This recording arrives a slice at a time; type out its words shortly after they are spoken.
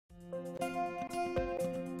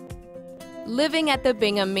Living at the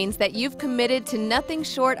Bingham means that you've committed to nothing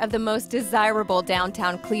short of the most desirable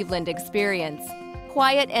downtown Cleveland experience.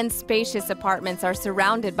 Quiet and spacious apartments are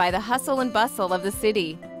surrounded by the hustle and bustle of the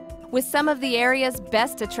city, with some of the area's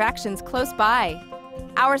best attractions close by.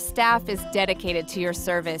 Our staff is dedicated to your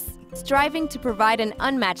service, striving to provide an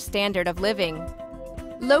unmatched standard of living.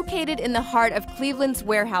 Located in the heart of Cleveland's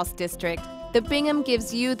Warehouse District, the Bingham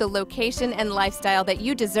gives you the location and lifestyle that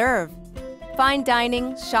you deserve. Fine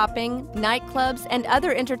dining, shopping, nightclubs, and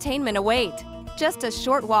other entertainment await, just a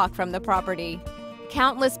short walk from the property.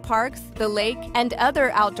 Countless parks, the lake, and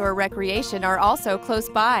other outdoor recreation are also close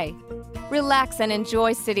by. Relax and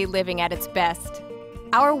enjoy city living at its best.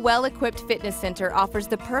 Our well-equipped fitness center offers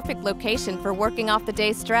the perfect location for working off the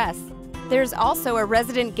day's stress. There's also a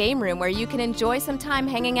resident game room where you can enjoy some time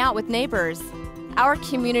hanging out with neighbors. Our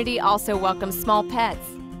community also welcomes small pets.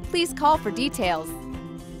 Please call for details.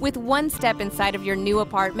 With one step inside of your new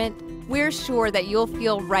apartment, we're sure that you'll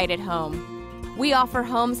feel right at home. We offer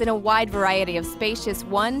homes in a wide variety of spacious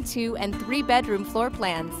 1-, 2-, and 3-bedroom floor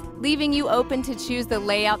plans, leaving you open to choose the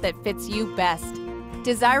layout that fits you best.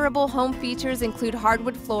 Desirable home features include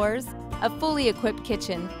hardwood floors, a fully equipped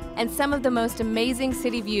kitchen, and some of the most amazing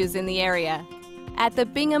city views in the area. At the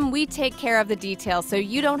Bingham, we take care of the details so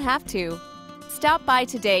you don't have to. Stop by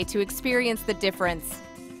today to experience the difference.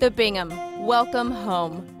 The Bingham, welcome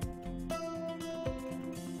home.